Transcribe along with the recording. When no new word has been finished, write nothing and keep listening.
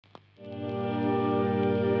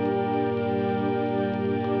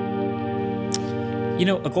You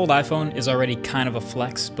know, a gold iPhone is already kind of a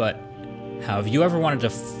flex, but have you ever wanted to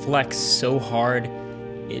flex so hard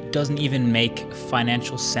it doesn't even make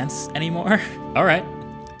financial sense anymore? All right,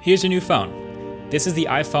 here's your new phone. This is the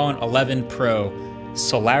iPhone 11 Pro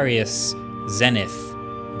Solaris Zenith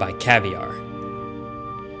by Caviar.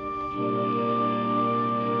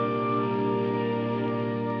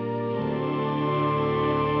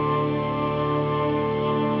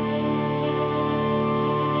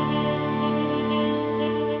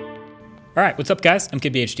 All right, what's up guys? I'm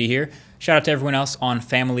KidBHD here. Shout out to everyone else on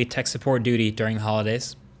family tech support duty during the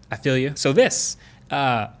holidays. I feel you. So this,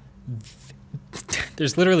 there's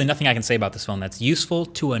literally nothing I can say about this phone that's useful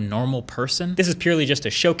to a normal person. This is purely just a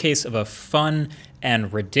showcase of a fun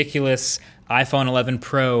and ridiculous iPhone 11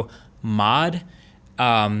 Pro mod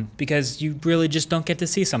because you really just don't get to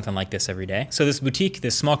see something like this every day. So this boutique,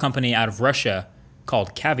 this small company out of Russia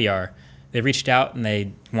called Caviar, they reached out and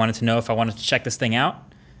they wanted to know if I wanted to check this thing out.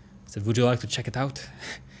 I said, would you like to check it out?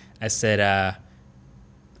 I said,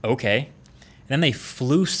 okay. And then they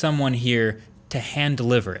flew someone here to hand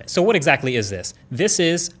deliver it. So what exactly is this? This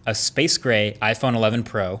is a space gray iPhone 11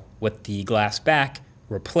 Pro with the glass back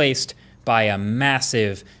replaced by a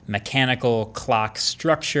massive mechanical clock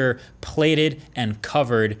structure plated and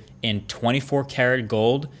covered in 24 karat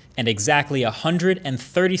gold and exactly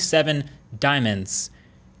 137 diamonds.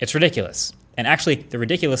 It's ridiculous. And actually, the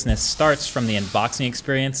ridiculousness starts from the unboxing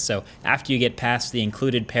experience. So after you get past the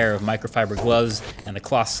included pair of microfiber gloves and the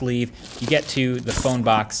cloth sleeve, you get to the phone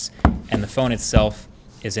box, and the phone itself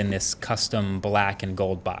is in this custom black and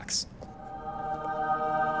gold box.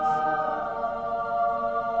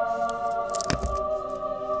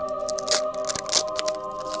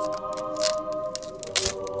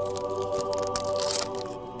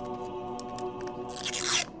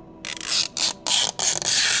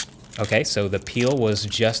 Okay, so the peel was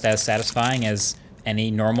just as satisfying as any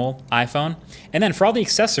normal iPhone. And then for all the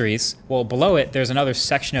accessories, well, below it, there's another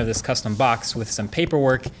section of this custom box with some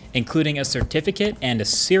paperwork, including a certificate and a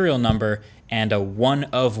serial number and a 1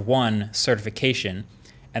 of 1 certification.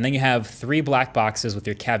 And then you have 3 black boxes with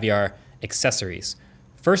your Caviar accessories.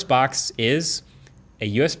 First box is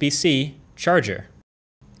a USB-C charger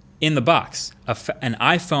in the box, an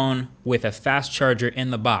iPhone with a fast charger in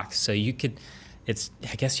the box. So you could,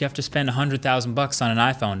 I guess you have to spend $100,000 on an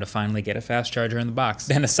iPhone to finally get a fast charger in the box.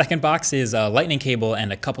 Then the second box is a lightning cable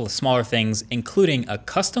and a couple of smaller things, including a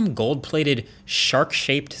custom gold-plated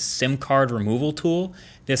shark-shaped SIM card removal tool,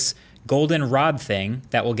 this golden rod thing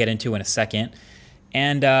that we'll get into in a second.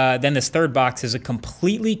 And then this third box is a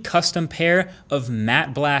completely custom pair of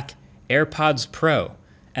matte black AirPods Pro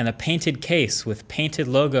and a painted case with painted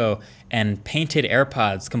logo and painted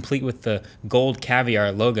AirPods, complete with the gold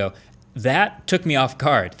Caviar logo. That took me off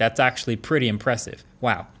guard. That's actually pretty impressive.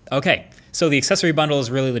 Wow. Okay, so the accessory bundle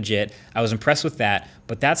is really legit. I was impressed with that,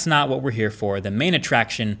 but that's not what we're here for. The main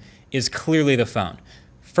attraction is clearly the phone.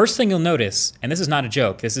 First thing you'll notice, and this is not a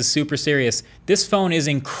joke, this is super serious, this phone is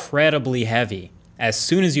incredibly heavy. As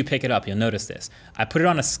soon as you pick it up, you'll notice this. I put it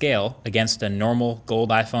on a scale against a normal gold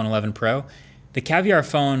iPhone 11 Pro. The Caviar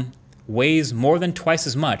phone weighs more than twice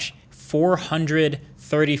as much,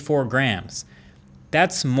 434 grams.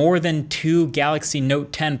 That's more than 2 Galaxy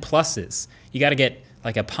Note 10 Pluses. You gotta get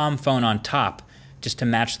like a Palm phone on top just to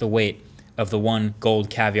match the weight of the one gold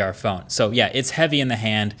Caviar phone. So yeah, it's heavy in the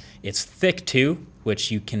hand. It's thick too, which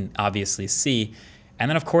you can obviously see. And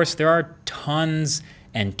then of course there are tons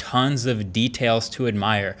and tons of details to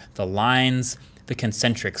admire. The lines, the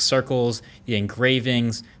concentric circles, the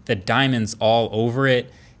engravings, the diamonds all over it.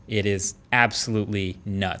 It is absolutely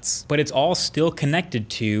nuts. But it's all still connected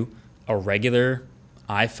to a regular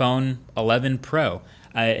iPhone 11 Pro.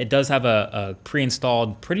 It does have a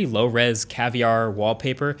pre-installed pretty low-res Caviar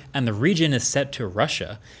wallpaper, and the region is set to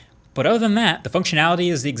Russia. But other than that, the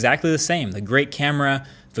functionality is exactly the same. The great camera,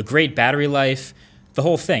 the great battery life, the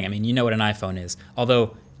whole thing. I mean, you know what an iPhone is.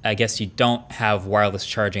 Although, I guess you don't have wireless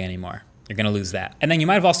charging anymore. You're gonna lose that. And then you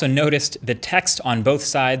might have also noticed the text on both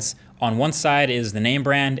sides. On one side is the name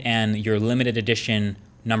brand and your limited edition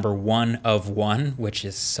number 1 of 1, which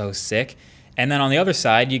is so sick. And then on the other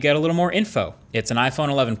side, you get a little more info. It's an iPhone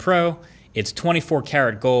 11 Pro, it's 24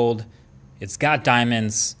 karat gold, it's got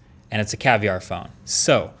diamonds, and it's a Caviar phone.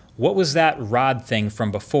 So, what was that rod thing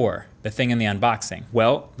from before, the thing in the unboxing?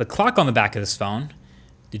 Well, the clock on the back of this phone,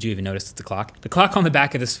 did you even notice it's a clock? The clock on the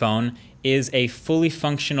back of this phone is a fully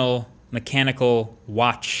functional mechanical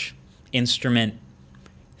watch instrument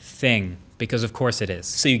thing, because of course it is.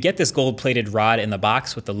 So you get this gold-plated rod in the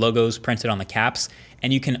box with the logos printed on the caps,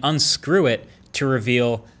 and you can unscrew it to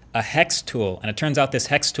reveal a hex tool. And it turns out this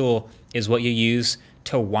hex tool is what you use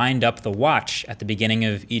to wind up the watch at the beginning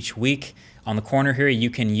of each week. On the corner here, you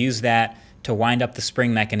can use that to wind up the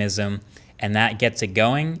spring mechanism, and that gets it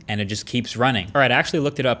going, and it just keeps running. All right, I actually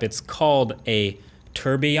looked it up. It's called a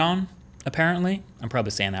tourbillon, apparently. I'm probably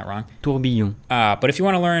saying that wrong. Tourbillon. But if you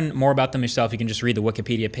want to learn more about them yourself, you can just read the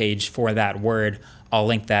Wikipedia page for that word. I'll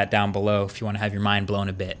link that down below if you want to have your mind blown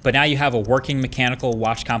a bit. But now you have a working mechanical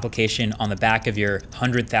watch complication on the back of your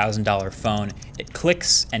 $100,000 phone. It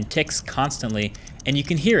clicks and ticks constantly, and you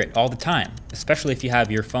can hear it all the time, especially if you have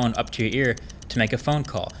your phone up to your ear to make a phone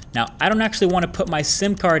call. Now, I don't actually want to put my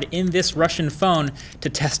SIM card in this Russian phone to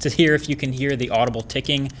test it here if you can hear the audible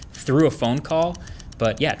ticking through a phone call.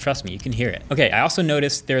 But yeah, trust me, you can hear it. Okay, I also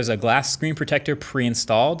noticed there's a glass screen protector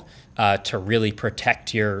pre-installed to really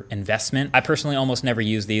protect your investment. I personally almost never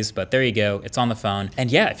use these, but there you go, it's on the phone. And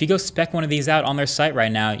yeah, if you go spec one of these out on their site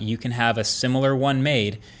right now, you can have a similar one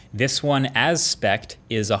made. This one as spec'd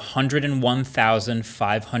is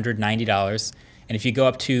 $101,590. And if you go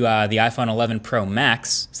up to the iPhone 11 Pro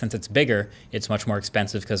Max, since it's bigger, it's much more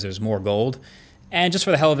expensive because there's more gold. And just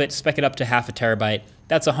for the hell of it, spec it up to half a terabyte.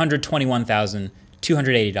 That's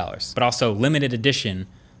 $121,280, but also limited edition,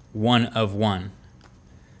 1 of 1.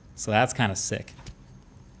 So that's kind of sick.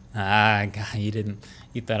 Ah, God,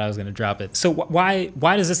 you thought I was gonna drop it. So why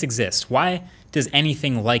does this exist? Why does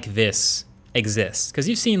anything like this exist? Because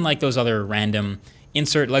you've seen like those other random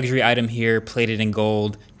insert luxury item here, plated in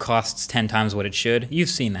gold, costs 10 times what it should. You've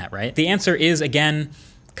seen that, right? The answer is, again,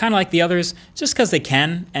 kind of like the others, just because they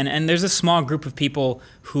can. And there's a small group of people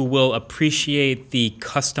who will appreciate the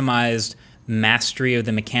customized mastery of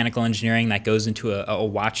the mechanical engineering that goes into a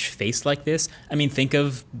watch face like this. I mean, think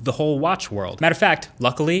of the whole watch world. Matter of fact,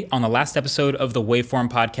 luckily, on the last episode of the Waveform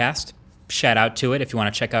podcast, shout out to it if you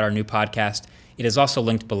want to check out our new podcast. It is also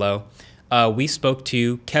linked below. We spoke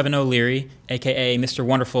to Kevin O'Leary, aka Mr.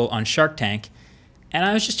 Wonderful on Shark Tank, and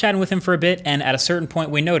I was just chatting with him for a bit, and at a certain point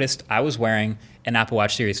we noticed I was wearing an Apple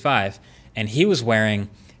Watch Series 5, and he was wearing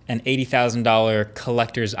an $80,000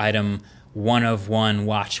 collector's item 1 of 1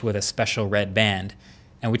 watch with a special red band,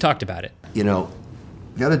 and we talked about it. You know,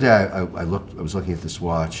 the other day I was looking at this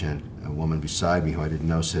watch, and a woman beside me who I didn't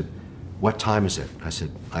know said, "What time is it?" I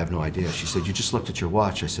said, "I have no idea." She said, "You just looked at your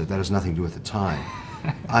watch." I said, "That has nothing to do with the time."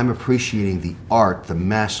 I'm appreciating the art, the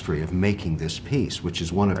mastery of making this piece, which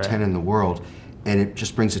is 1 of 10 in the world, and it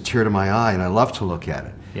just brings a tear to my eye, and I love to look at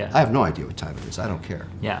it. Yeah. I have no idea what time it is. I don't care.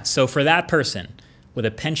 Yeah. So for that person with a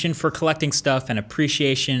penchant for collecting stuff and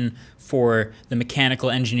appreciation for the mechanical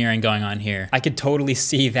engineering going on here, I could totally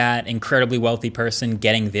see that incredibly wealthy person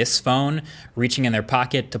getting this phone, reaching in their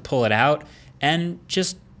pocket to pull it out, and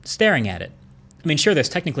just staring at it. I mean, sure, there's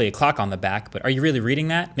technically a clock on the back, but are you really reading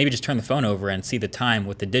that? Maybe just turn the phone over and see the time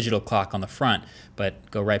with the digital clock on the front, but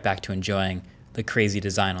go right back to enjoying the crazy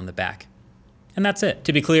design on the back. And that's it.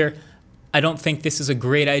 To be clear, I don't think this is a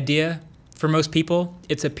great idea for most people.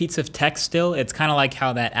 It's a piece of tech still. It's kind of like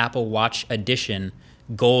how that Apple Watch Edition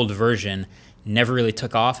gold version never really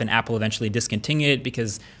took off, and Apple eventually discontinued it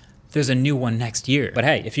because there's a new one next year. But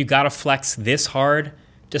hey, if you gotta flex this hard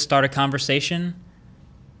to start a conversation,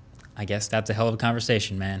 I guess that's a hell of a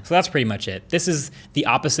conversation, man. So that's pretty much it. This is the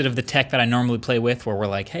opposite of the tech that I normally play with, where we're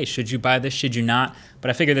like, hey, should you buy this, should you not? But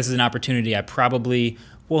I figure this is an opportunity I probably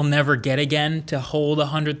will never get again to hold a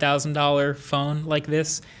 $100,000 phone like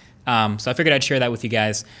this. So I figured I'd share that with you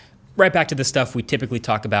guys. Right back to the stuff we typically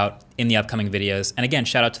talk about in the upcoming videos. And again,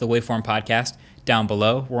 shout out to the Waveform podcast down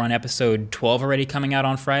below. We're on episode 12 already, coming out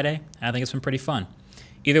on Friday. And I think it's been pretty fun.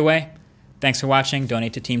 Either way, thanks for watching.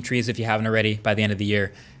 Donate to Team Trees if you haven't already by the end of the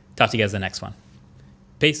year. Talk to you guys in the next one.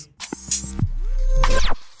 Peace.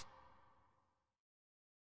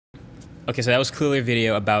 Okay, so that was clearly a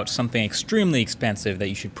video about something extremely expensive that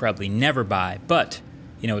you should probably never buy, but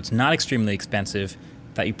you know it's not extremely expensive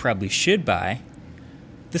that you probably should buy.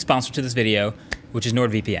 The sponsor to this video, which is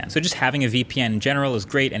NordVPN. So just having a VPN in general is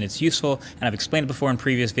great and it's useful, and I've explained it before in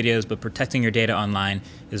previous videos, but protecting your data online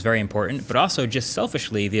is very important, but also just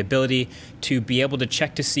selfishly, the ability to be able to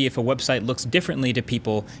check to see if a website looks differently to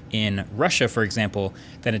people in Russia, for example,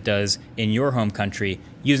 than it does in your home country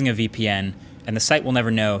using a VPN, and the site will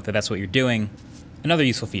never know that that's what you're doing. Another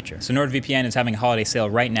useful feature. So NordVPN is having a holiday sale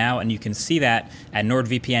right now, and you can see that at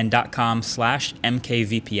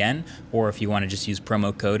nordvpn.com/mkvpn, or if you want to just use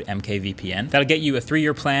promo code MKVPN. That'll get you a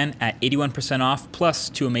 3-year plan at 81% off,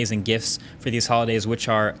 plus 2 amazing gifts for these holidays, which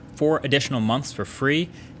are 4 additional months for free,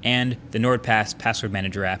 and the NordPass Password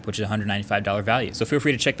Manager app, which is a $195 value. So feel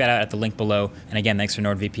free to check that out at the link below. And again, thanks for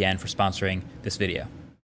NordVPN for sponsoring this video.